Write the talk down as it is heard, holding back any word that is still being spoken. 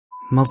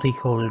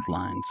Multicolored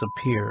lines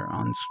appear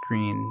on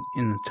screen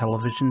in a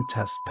television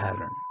test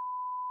pattern.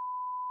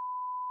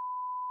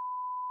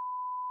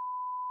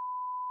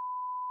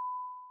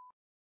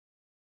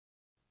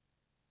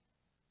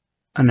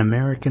 An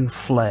American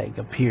flag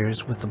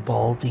appears with a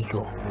bald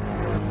eagle.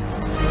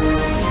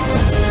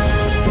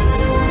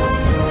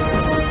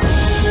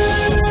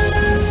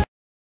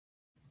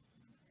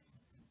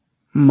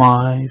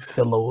 My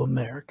fellow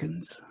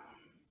Americans,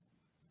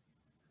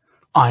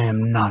 I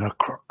am not a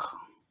crook.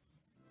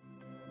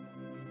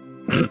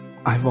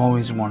 I've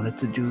always wanted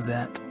to do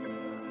that.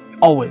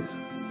 Always.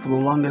 For the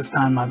longest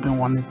time, I've been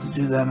wanting to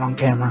do that on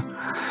camera.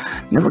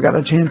 Never got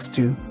a chance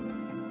to.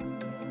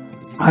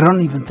 I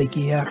don't even think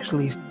he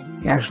actually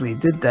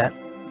did that.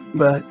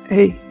 But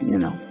hey,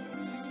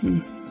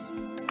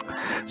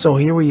 So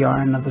here we are,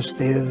 another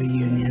State of the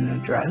Union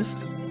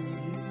address.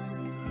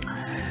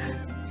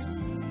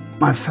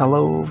 My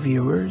fellow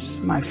viewers,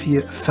 my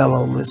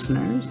fellow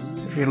listeners,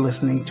 if you're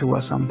listening to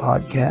us on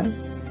podcast,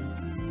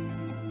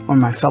 or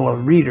my fellow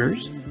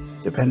readers,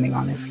 depending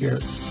on if you're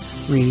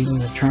reading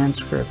the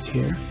transcript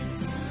here.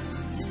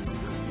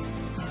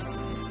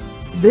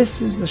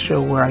 This is the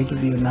show where I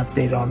give you an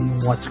update on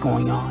what's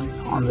going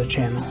on the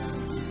channel.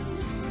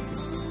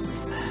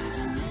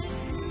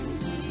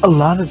 A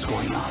lot is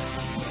going on.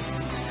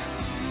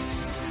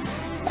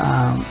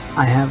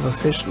 I have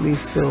officially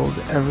filled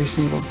every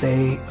single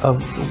day of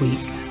the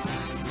week.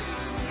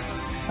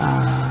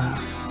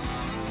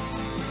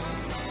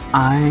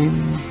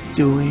 I'm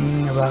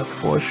doing about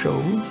 4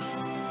 shows.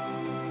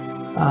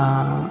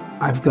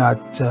 I've got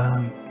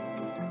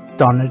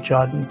Donna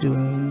Jordan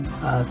doing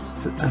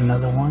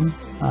another one.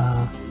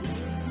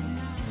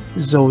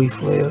 Zoe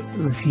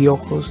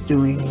Fiocco's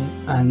doing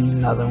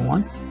another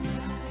one.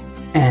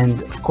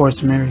 And of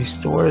course Mary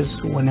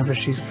Stores, whenever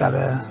she's got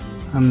a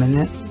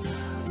minute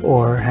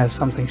or has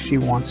something she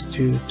wants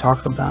to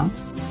talk about,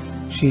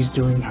 she's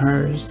doing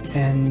hers.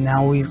 And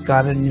now we've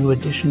got a new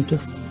addition to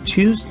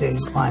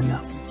Tuesday's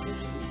lineup.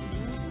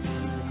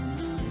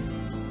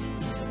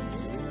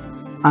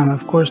 I'm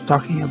of course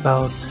talking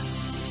about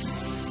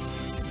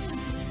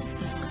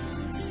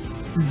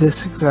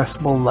This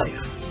Accessible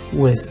Life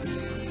with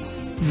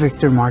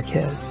Victor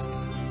Marquez.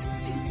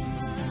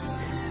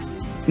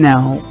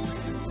 Now,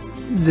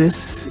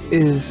 this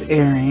is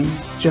airing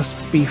just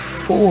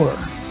before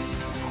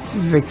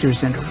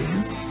Victor's interview,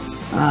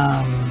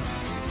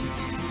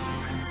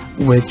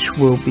 which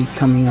will be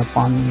coming up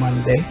on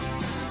Monday.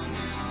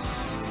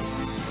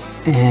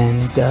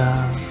 And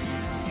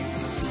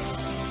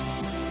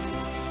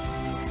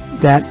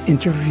that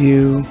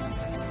interview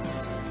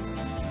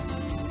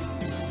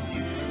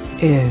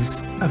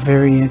is a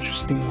very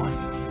interesting one.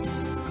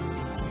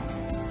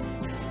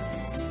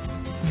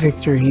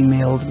 Victor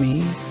emailed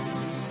me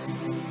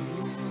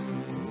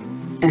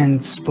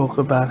and spoke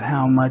about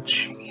how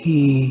much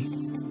he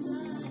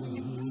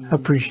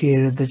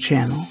appreciated the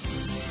channel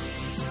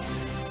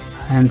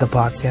and the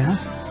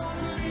podcast.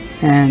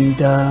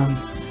 And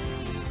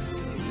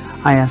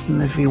I asked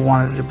him if he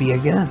wanted to be a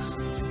guest.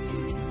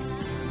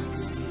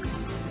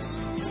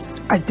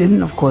 I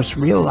didn't, of course,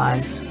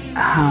 realize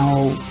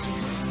how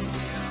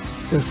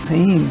the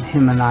same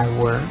him and I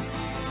were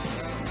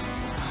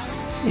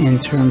in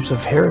terms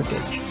of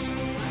heritage.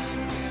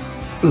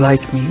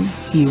 Like me,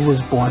 he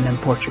was born in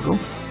Portugal.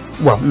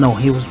 Well, no,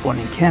 he was born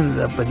in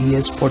Canada, but he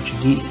is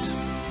Portuguese.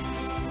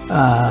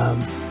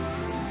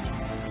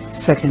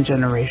 Second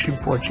generation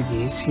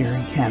Portuguese here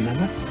in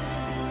Canada.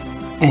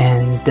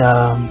 And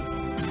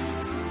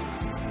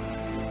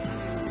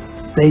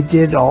they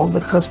did all the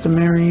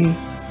customary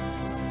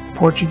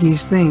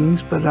Portuguese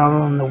things, but out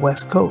on the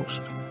West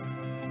Coast.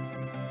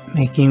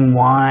 Making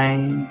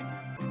wine,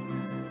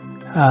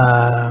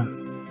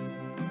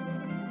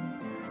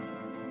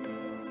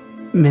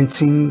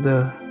 mincing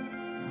the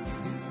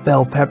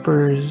bell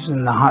peppers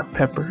and the hot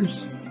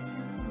peppers,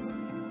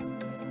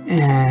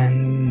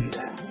 and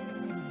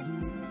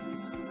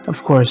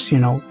of course,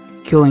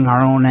 killing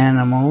our own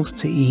animals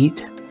to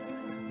eat.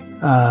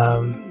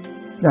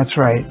 That's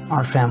right,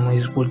 our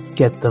families would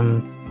get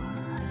them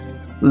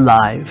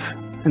live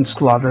and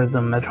slaughter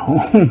them at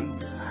home.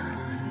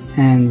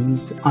 And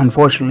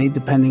unfortunately,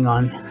 depending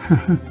on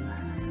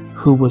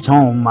who was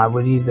home, I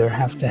would either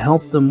have to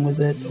help them with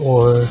it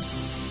or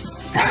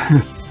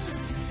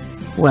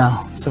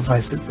well,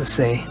 suffice it to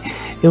say,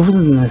 it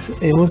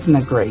wasn't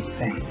a great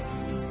thing.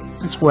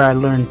 That's where I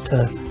learned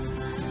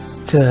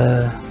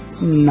to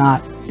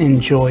not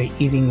enjoy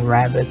eating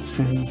rabbits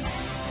and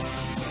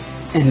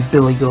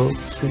billy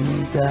goats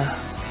and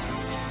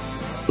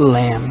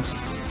lambs,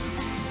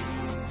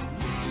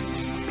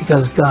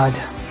 because God,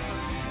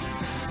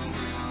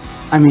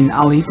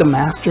 I'll eat them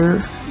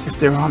after if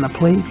they're on a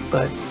plate,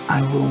 but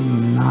I will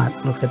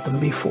not look at them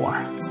before.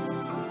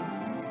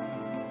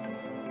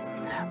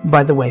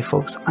 By the way,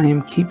 folks, I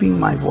am keeping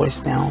my voice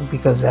down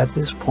because at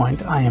this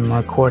point I am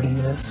recording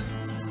this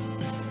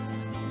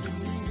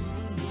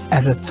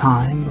at a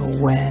time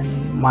when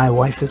my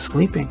wife is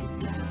sleeping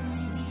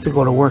to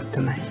go to work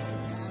tonight.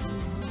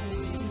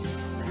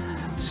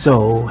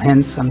 So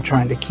hence I'm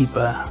trying to keep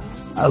a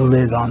a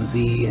lid on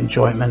the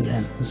enjoyment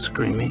and the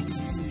screaming.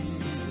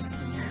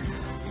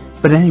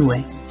 But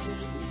anyway,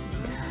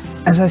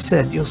 as I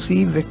said, you'll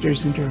see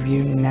Victor's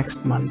interview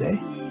next Monday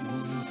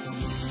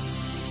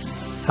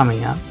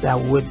coming up. That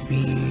would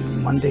be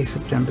Monday,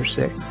 September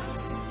 6th.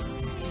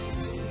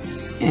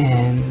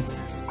 And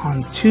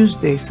on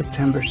Tuesday,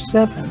 September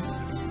 7th,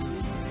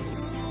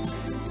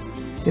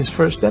 his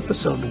first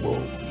episode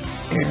will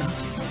air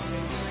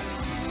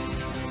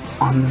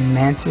on the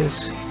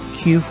Mantis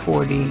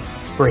Q40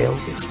 Braille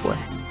display,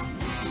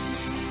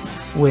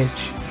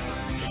 which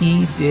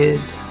he did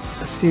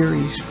a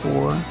series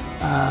for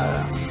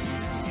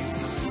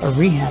a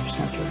rehab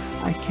center.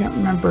 I can't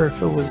remember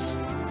if it was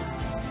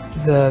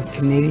the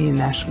Canadian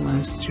National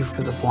Institute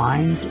for the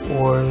Blind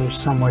or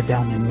somewhere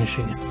down in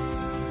Michigan.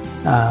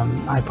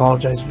 I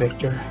apologize,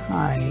 Victor.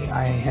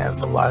 I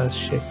have a lot of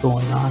shit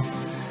going on.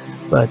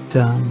 But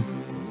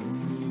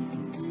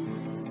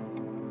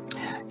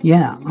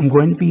yeah, I'm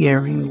going to be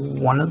airing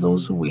one of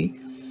those a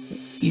week,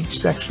 each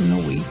section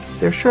a week.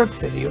 They're short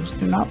videos.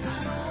 They're not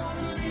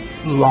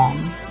long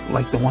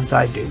like the ones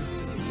I do.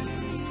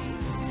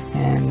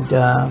 And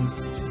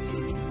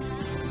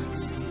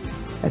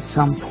at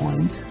some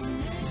point,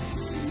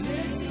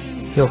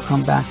 he'll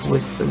come back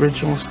with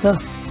original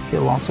stuff.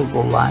 He'll also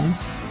go live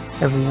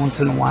every once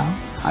in a while.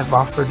 I've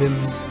offered him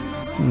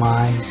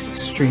my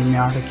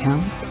StreamYard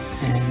account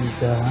and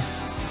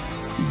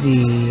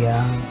the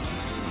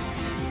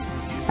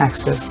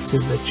access to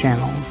the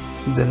channel,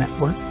 the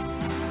network,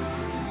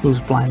 Whose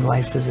Blind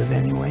Life Is It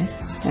Anyway?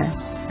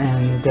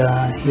 And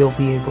he'll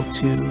be able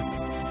to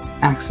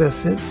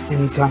access it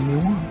anytime he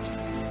wants.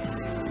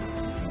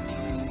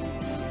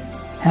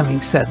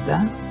 Having said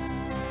that,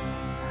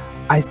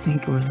 I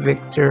think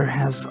Victor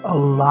has a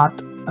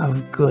lot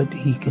of good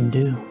he can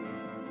do.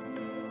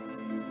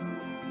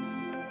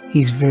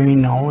 He's very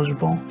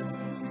knowledgeable.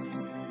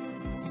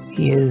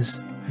 He is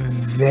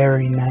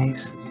very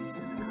nice.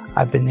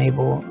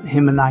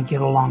 Him and I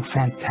get along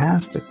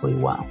fantastically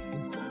well.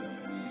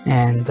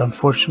 And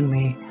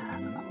unfortunately,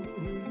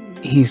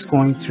 he's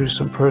going through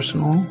some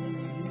personal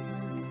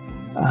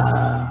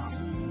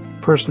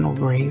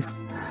grief.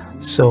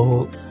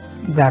 So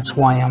that's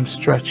why I'm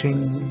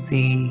stretching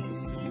the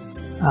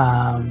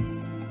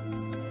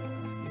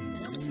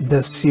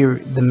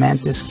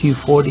Mantis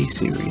Q40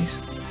 series,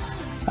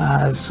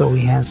 so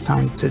he has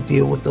time to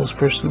deal with those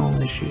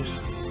personal issues.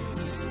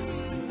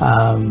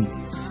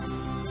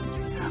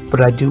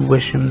 But I do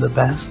wish him the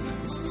best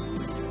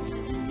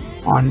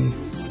on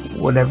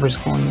whatever's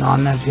going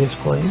on at his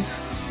place.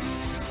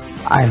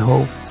 I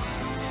hope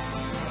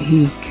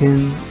he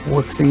can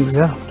work things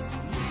out,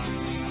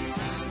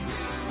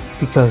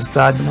 because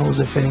God knows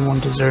if anyone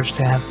deserves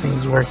to have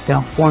things worked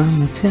out for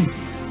him, it's him.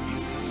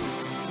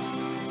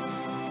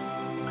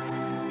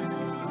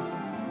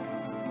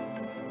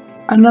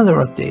 Another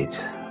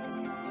update.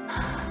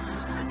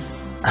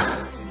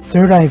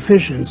 Third Eye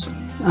Visions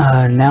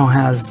now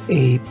has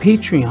a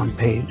Patreon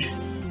page.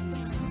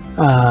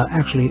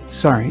 Actually,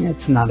 sorry,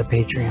 it's not a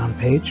Patreon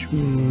page.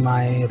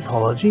 My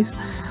apologies.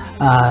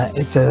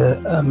 It's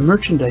a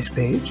merchandise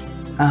page,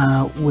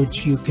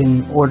 which you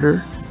can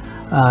order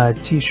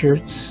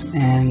t-shirts,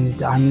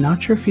 and I'm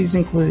not sure if he's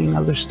including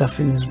other stuff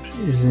in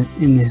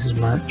his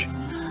merch.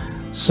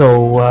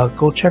 So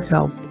go check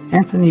out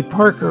Anthony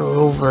Parker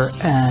over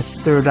at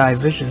Third Eye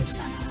Visions,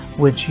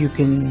 which you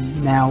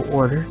can now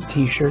order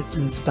t-shirts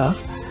and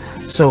stuff.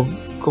 So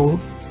go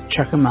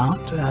check him out,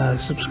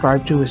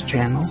 subscribe to his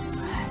channel,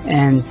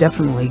 and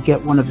definitely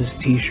get one of his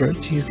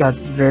t-shirts. He's got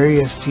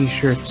various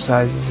t-shirt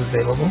sizes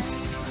available,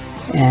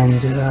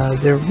 and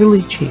they're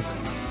really cheap.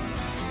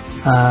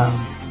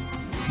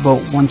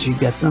 But once you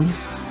get them,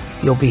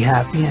 you'll be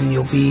happy, and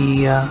you'll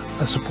be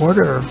a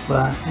supporter of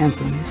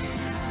Anthony's.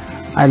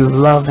 I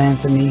love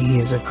Anthony. He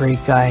is a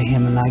great guy.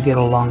 Him and I get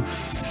along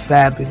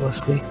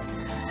fabulously.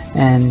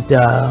 And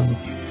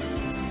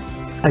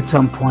at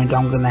some point,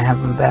 I'm going to have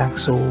him back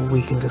so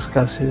we can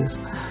discuss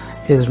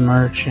his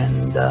merch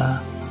and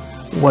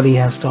what he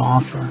has to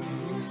offer.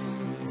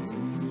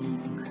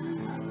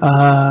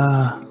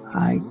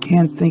 I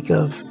can't think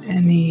of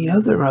any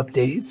other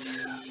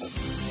updates.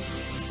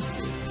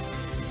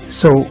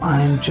 So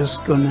I'm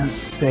just going to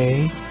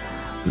say,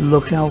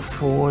 look out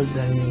for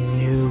the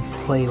new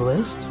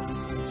playlist,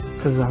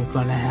 because I'm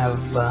going to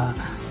have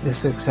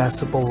this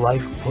Accessible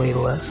Life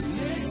playlist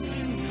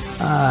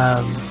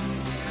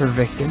for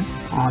Victor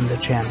on the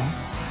channel.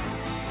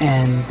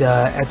 And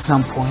at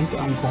some point,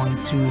 I'm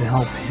going to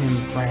help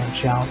him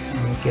branch out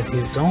and get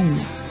his own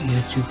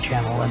YouTube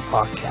channel and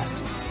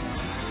podcast.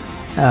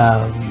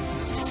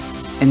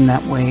 In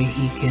that way,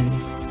 he can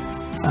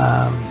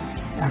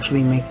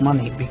actually make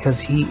money, because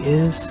he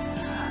is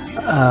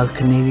a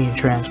Canadian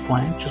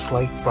transplant, just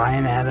like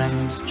Bryan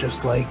Adams,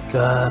 just like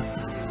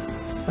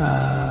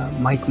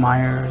Mike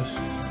Myers,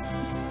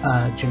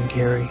 Jim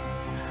Carrey.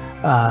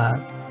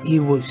 He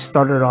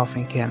started off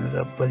in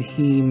Canada, but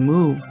he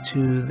moved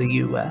to the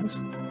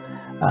U.S.,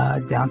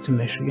 down to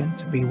Michigan,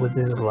 to be with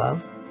his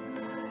love,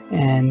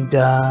 and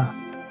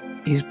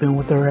he's been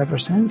with her ever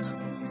since.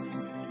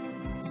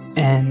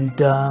 and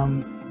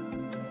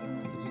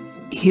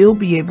he'll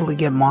be able to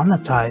get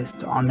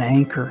monetized on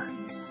Anchor.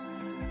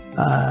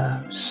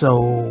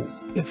 So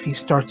if he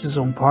starts his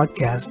own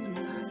podcast,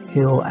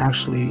 he'll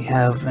actually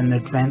have an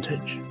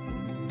advantage.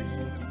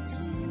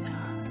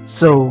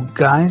 So,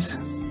 guys,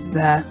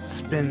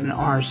 that's been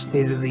our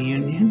State of the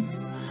Union.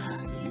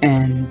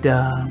 And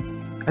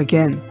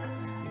again,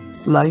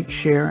 like,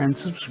 share, and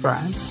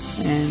subscribe.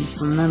 And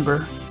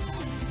remember,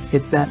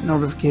 hit that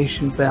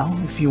notification bell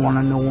if you want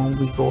to know when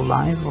we go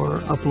live or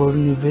upload a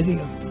new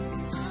video.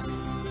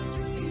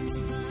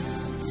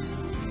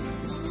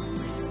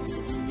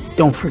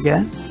 Don't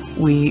forget,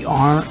 we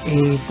are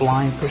a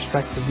Blind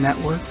Perspective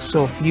Network,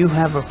 so if you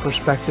have a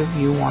perspective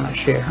you want to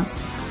share,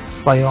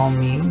 by all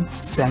means,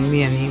 send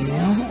me an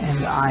email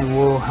and I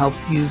will help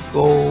you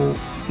go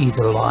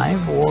either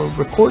live or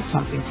record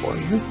something for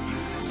you,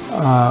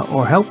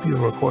 or help you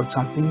record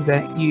something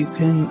that you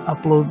can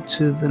upload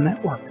to the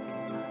network.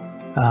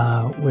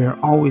 We're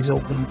always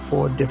open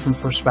for different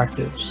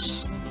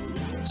perspectives.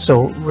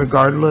 So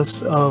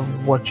regardless of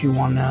what you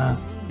want to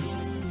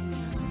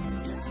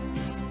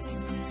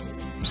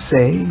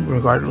say,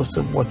 regardless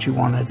of what you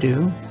want to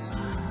do,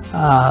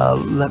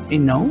 let me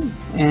know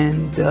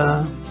and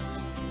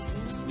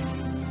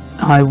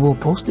I will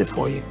post it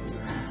for you.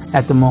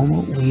 At the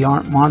moment, we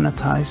aren't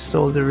monetized,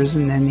 so there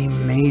isn't any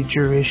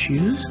major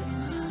issues,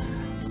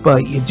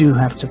 but you do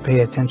have to pay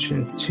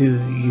attention to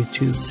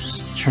YouTube's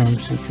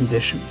terms and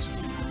conditions.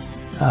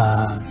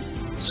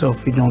 So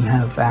if you don't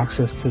have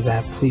access to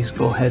that, please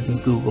go ahead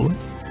and Google it.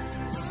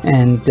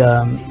 And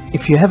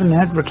if you have an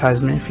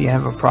advertisement, if you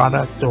have a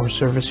product or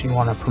service you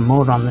want to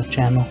promote on the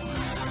channel,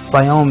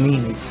 by all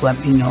means, let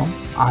me know.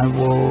 I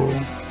will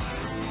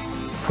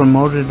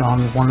promote it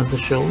on one of the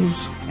shows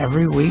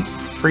every week,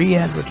 free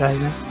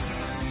advertising.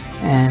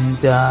 And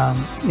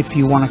if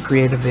you want to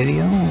create a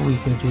video, we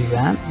can do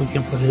that. We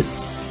can put it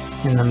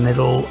in the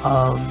middle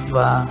of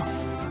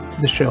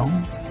the show,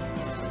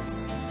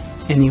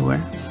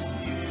 anywhere.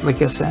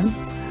 Like I said,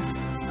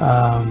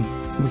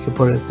 we could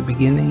put it at the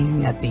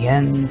beginning, at the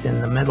end,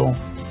 in the middle,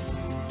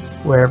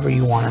 wherever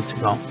you want it to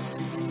go.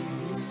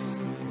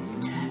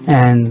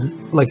 And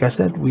like I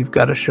said, we've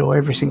got a show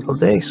every single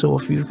day. So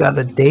if you've got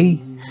a day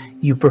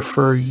you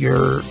prefer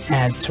your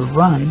ad to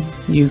run,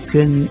 you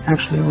can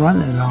actually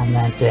run it on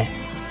that day.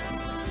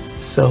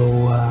 So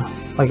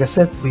like I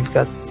said, we've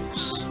got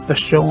a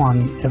show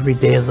on every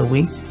day of the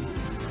week,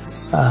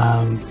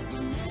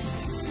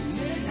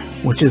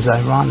 which is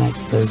ironic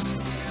because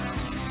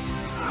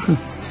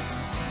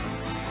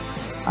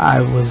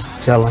I was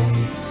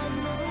telling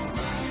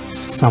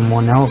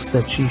someone else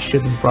that she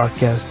shouldn't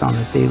broadcast on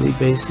a daily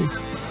basis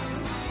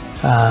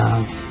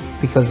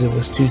because it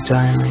was too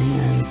tiring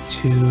and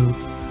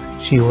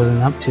she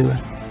wasn't up to it.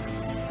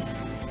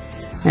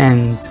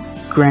 And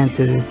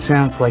granted, it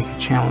sounds like a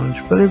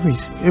challenge, but it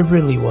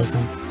really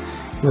wasn't.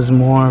 It was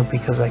more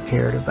because I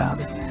cared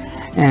about it.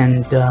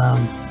 And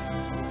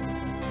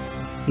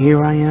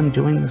here I am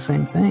doing the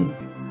same thing.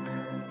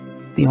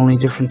 The only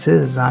difference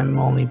is I'm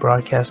only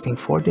broadcasting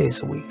 4 days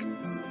a week.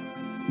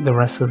 The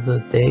rest of the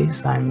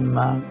days I'm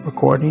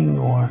recording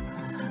or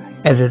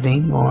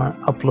editing or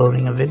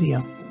uploading a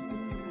video.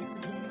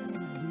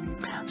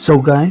 So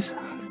guys,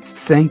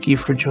 thank you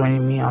for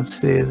joining me on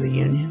State of the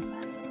Union.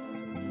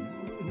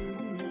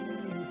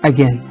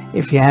 Again,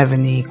 if you have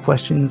any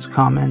questions,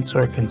 comments,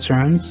 or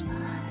concerns,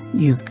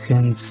 you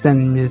can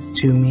send it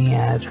to me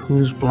at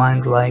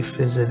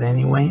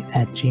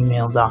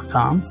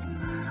whoseblindlifeisitanyway@gmail.com,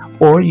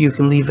 or you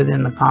can leave it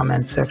in the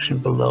comment section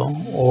below,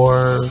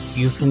 or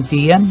you can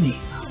DM me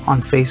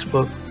on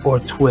Facebook or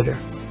Twitter.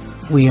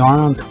 We are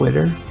on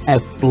Twitter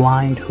at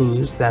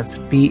BlindWhose, that's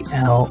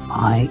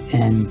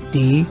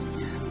BlindWhose.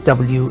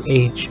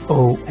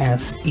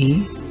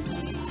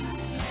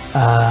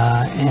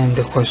 And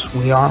of course,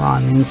 we are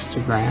on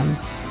Instagram.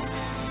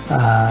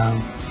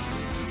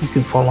 You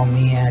can follow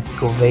me at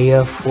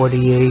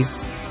Govea48.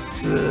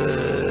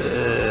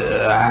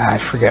 I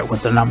forget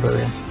what the number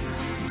is.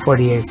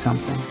 48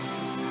 something.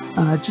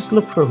 Just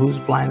look for Whose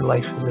Blind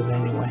Life Is It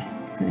Anyway,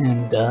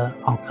 and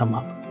I'll come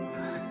up.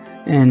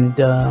 And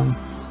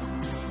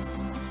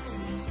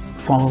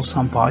follow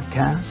some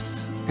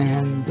podcasts,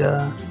 and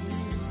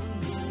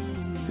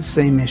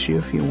same issue.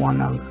 If you want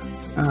to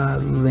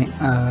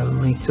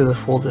link to the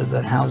folder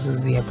that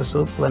houses the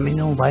episodes, let me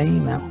know by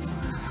email.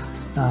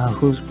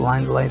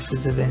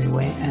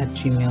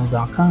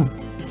 whoseblindlifeisitanyway@gmail.com.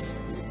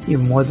 You're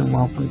more than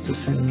welcome to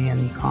send me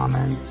any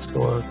comments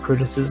or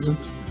criticisms.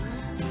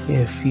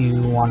 If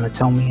you want to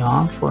tell me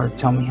off or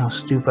tell me how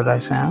stupid I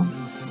sound,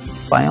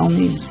 by all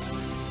means.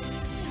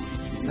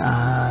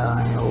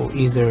 I'll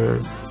either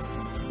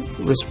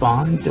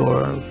respond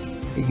or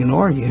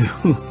ignore you.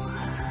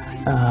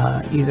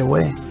 Either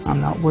way, I'm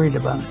not worried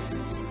about it.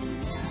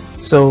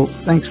 So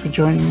thanks for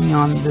joining me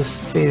on this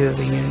State of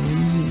the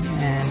Union,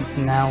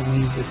 and now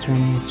we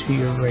return you to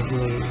your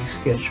regularly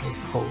scheduled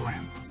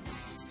program.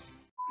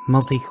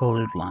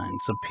 Multicolored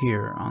lines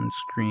appear on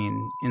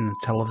screen in the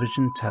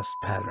television test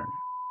pattern.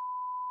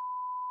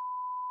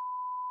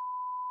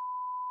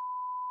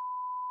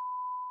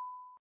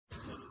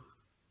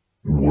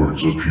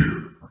 Words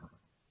appear.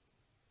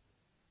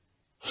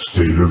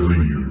 State of the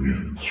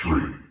Union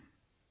 3.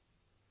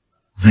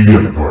 The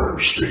Empire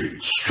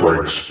State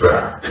Strikes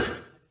Back.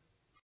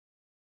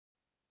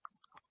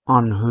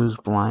 On whose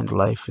blind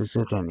life is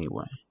it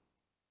anyway?